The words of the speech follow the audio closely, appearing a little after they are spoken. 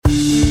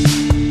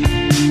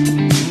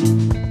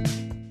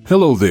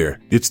Hello there,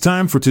 it's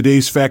time for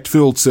today's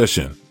fact-filled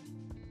session.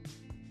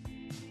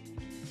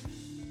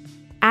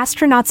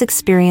 Astronauts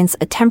experience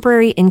a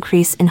temporary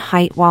increase in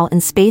height while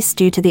in space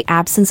due to the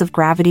absence of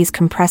gravity's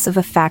compressive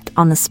effect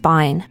on the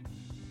spine.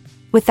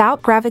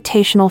 Without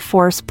gravitational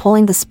force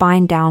pulling the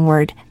spine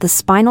downward, the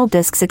spinal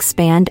discs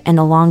expand and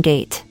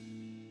elongate.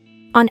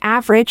 On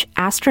average,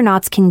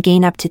 astronauts can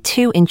gain up to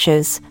 2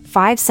 inches,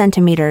 5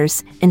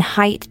 centimeters, in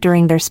height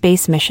during their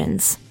space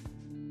missions.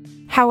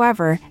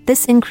 However,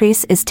 this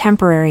increase is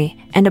temporary,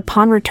 and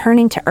upon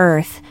returning to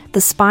Earth,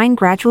 the spine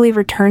gradually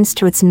returns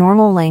to its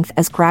normal length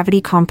as gravity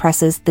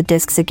compresses the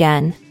discs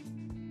again.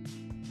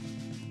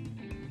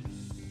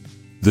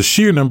 The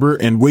sheer number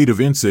and weight of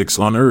insects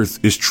on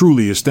Earth is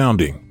truly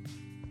astounding.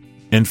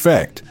 In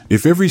fact,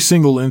 if every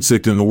single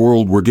insect in the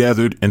world were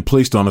gathered and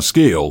placed on a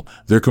scale,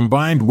 their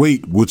combined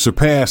weight would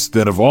surpass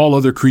that of all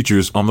other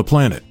creatures on the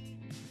planet.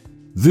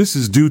 This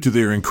is due to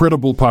their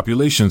incredible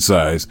population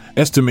size,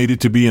 estimated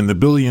to be in the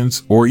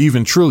billions or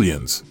even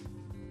trillions.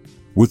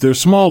 With their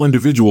small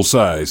individual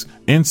size,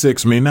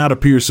 insects may not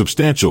appear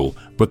substantial,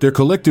 but their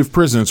collective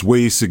presence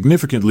weighs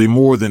significantly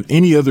more than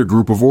any other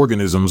group of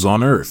organisms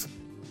on Earth.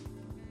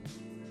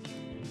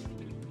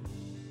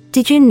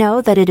 Did you know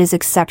that it is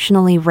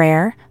exceptionally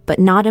rare, but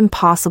not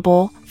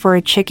impossible, for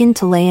a chicken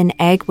to lay an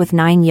egg with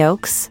 9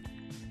 yolks?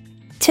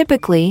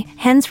 Typically,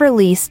 hens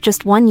release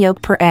just 1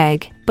 yolk per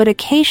egg, but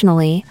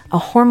occasionally, a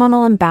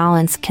hormonal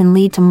imbalance can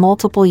lead to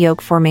multiple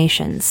yolk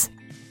formations.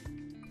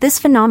 This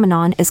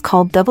phenomenon is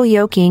called double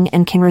yolking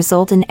and can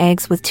result in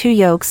eggs with 2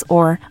 yolks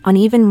or, on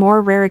even more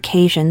rare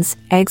occasions,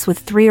 eggs with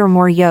 3 or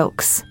more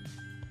yolks.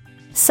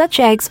 Such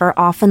eggs are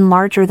often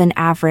larger than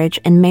average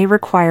and may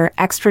require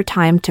extra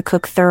time to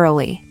cook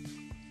thoroughly.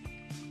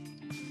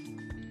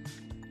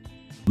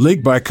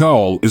 Lake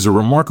Baikal is a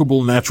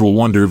remarkable natural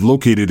wonder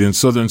located in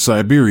southern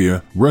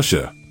Siberia,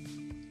 Russia.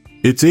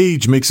 Its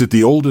age makes it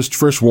the oldest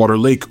freshwater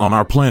lake on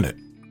our planet.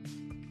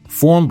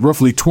 Formed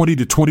roughly 20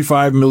 to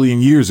 25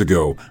 million years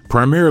ago,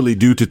 primarily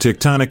due to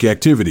tectonic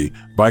activity,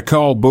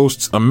 Baikal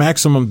boasts a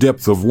maximum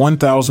depth of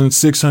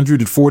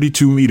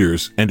 1,642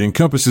 meters and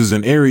encompasses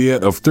an area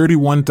of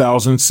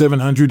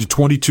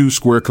 31,722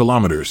 square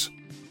kilometers.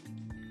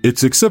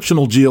 Its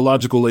exceptional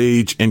geological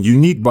age and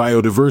unique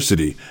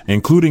biodiversity,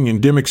 including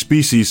endemic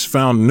species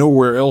found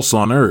nowhere else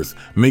on Earth,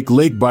 make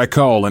Lake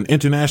Baikal an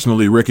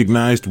internationally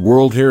recognized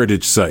World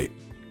Heritage Site.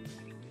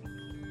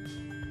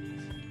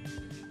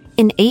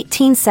 In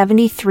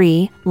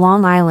 1873,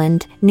 Long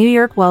Island, New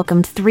York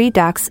welcomed 3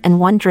 ducks and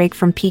 1 drake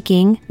from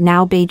Peking,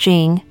 now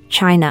Beijing,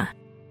 China.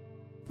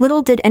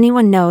 Little did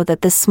anyone know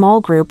that this small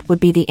group would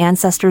be the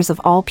ancestors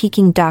of all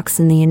Peking ducks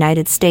in the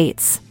United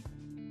States.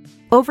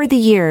 Over the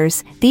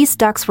years, these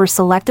ducks were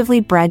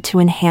selectively bred to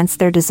enhance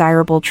their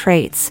desirable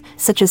traits,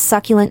 such as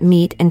succulent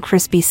meat and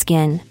crispy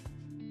skin.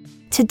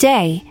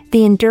 Today,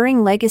 the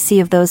enduring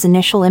legacy of those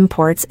initial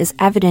imports is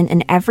evident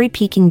in every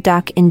Peking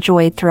duck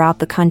enjoyed throughout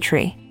the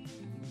country.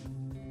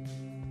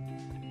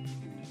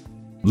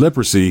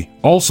 Leprosy,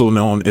 also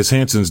known as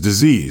Hansen's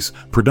disease,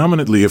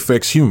 predominantly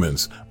affects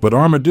humans, but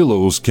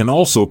armadillos can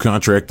also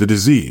contract the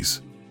disease.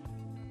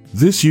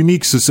 This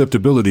unique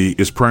susceptibility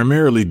is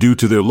primarily due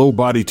to their low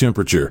body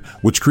temperature,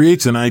 which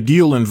creates an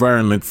ideal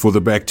environment for the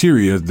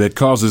bacteria that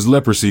causes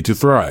leprosy to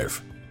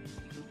thrive.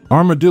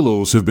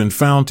 Armadillos have been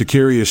found to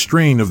carry a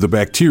strain of the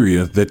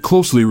bacteria that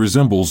closely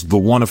resembles the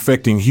one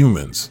affecting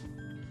humans.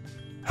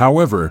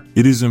 However,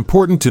 it is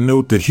important to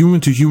note that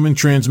human-to-human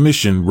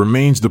transmission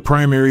remains the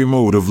primary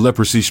mode of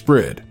leprosy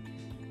spread.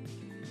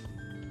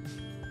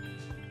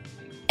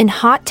 In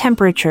hot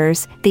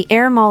temperatures, the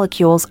air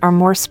molecules are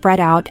more spread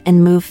out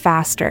and move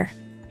faster.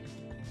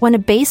 When a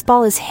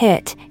baseball is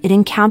hit, it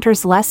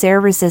encounters less air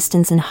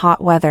resistance in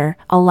hot weather,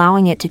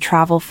 allowing it to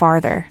travel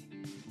farther.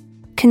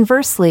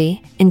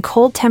 Conversely, in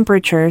cold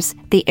temperatures,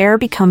 the air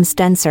becomes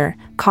denser,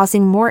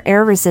 causing more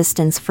air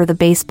resistance for the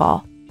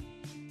baseball.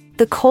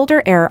 The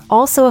colder air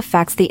also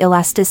affects the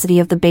elasticity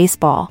of the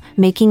baseball,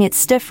 making it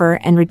stiffer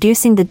and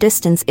reducing the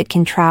distance it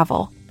can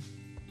travel.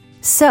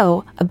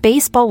 So, a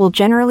baseball will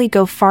generally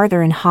go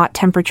farther in hot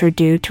temperature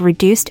due to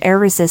reduced air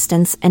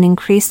resistance and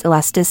increased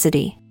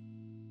elasticity.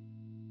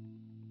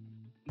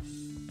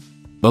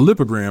 A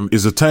lipogram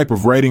is a type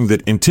of writing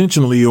that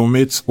intentionally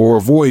omits or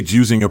avoids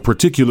using a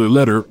particular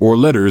letter or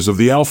letters of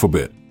the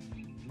alphabet.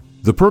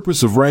 The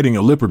purpose of writing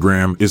a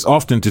lipogram is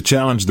often to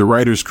challenge the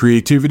writer's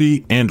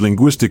creativity and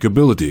linguistic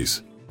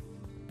abilities.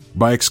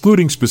 By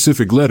excluding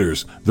specific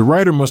letters, the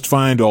writer must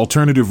find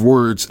alternative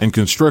words and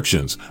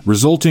constructions,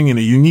 resulting in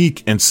a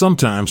unique and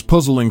sometimes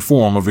puzzling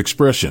form of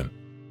expression.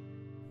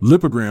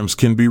 Lipograms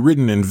can be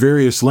written in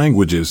various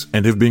languages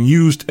and have been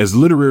used as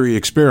literary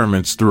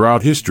experiments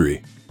throughout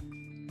history.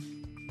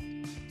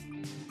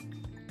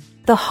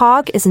 The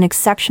hog is an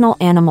exceptional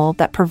animal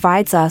that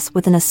provides us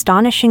with an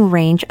astonishing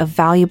range of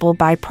valuable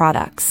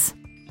byproducts.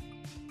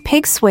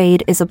 Pig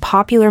suede is a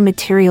popular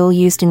material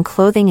used in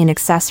clothing and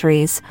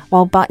accessories,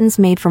 while buttons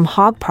made from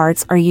hog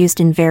parts are used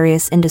in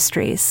various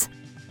industries.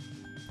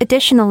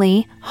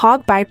 Additionally,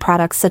 hog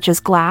byproducts such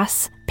as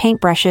glass,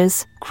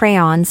 paintbrushes,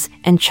 crayons,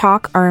 and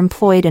chalk are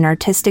employed in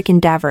artistic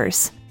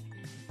endeavors.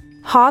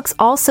 Hogs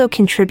also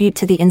contribute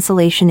to the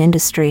insulation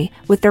industry,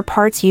 with their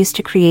parts used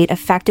to create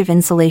effective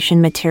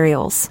insulation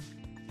materials.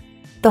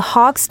 The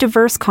hog's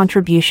diverse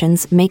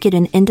contributions make it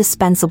an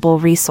indispensable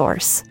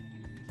resource.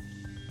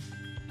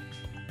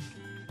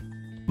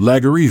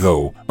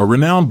 Lagarijo, a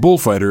renowned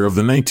bullfighter of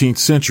the 19th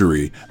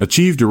century,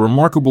 achieved a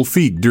remarkable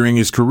feat during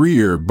his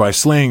career by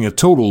slaying a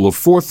total of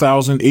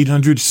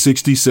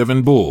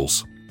 4,867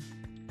 bulls.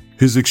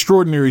 His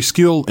extraordinary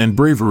skill and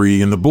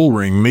bravery in the bull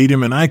ring made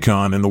him an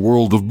icon in the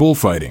world of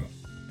bullfighting.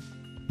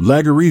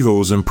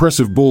 Lagarijo's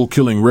impressive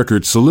bull-killing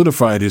record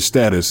solidified his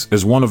status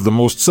as one of the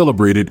most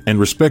celebrated and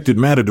respected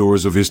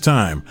matadors of his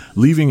time,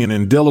 leaving an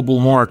indelible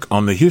mark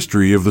on the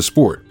history of the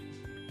sport.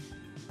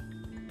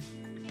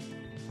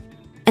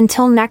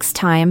 Until next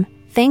time,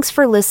 thanks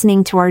for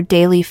listening to our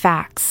Daily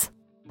Facts.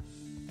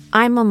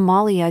 I'm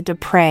Amalia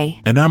Dupre.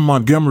 And I'm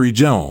Montgomery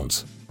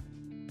Jones.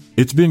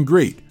 It's been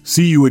great.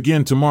 See you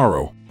again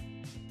tomorrow.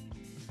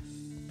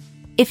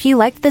 If you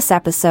liked this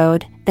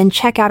episode, then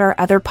check out our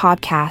other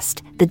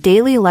podcast, the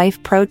Daily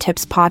Life Pro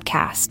Tips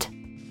Podcast.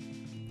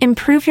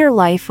 Improve your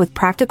life with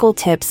practical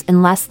tips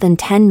in less than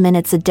 10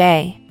 minutes a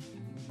day.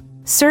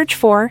 Search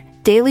for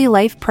Daily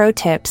Life Pro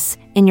Tips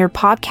in your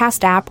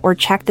podcast app or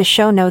check the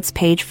show notes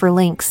page for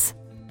links.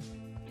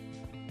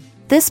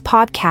 This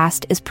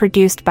podcast is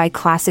produced by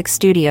Classic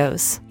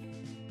Studios.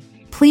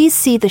 Please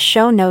see the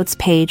show notes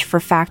page for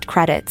fact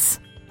credits.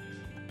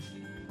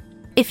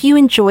 If you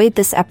enjoyed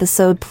this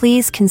episode,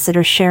 please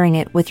consider sharing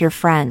it with your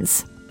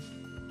friends.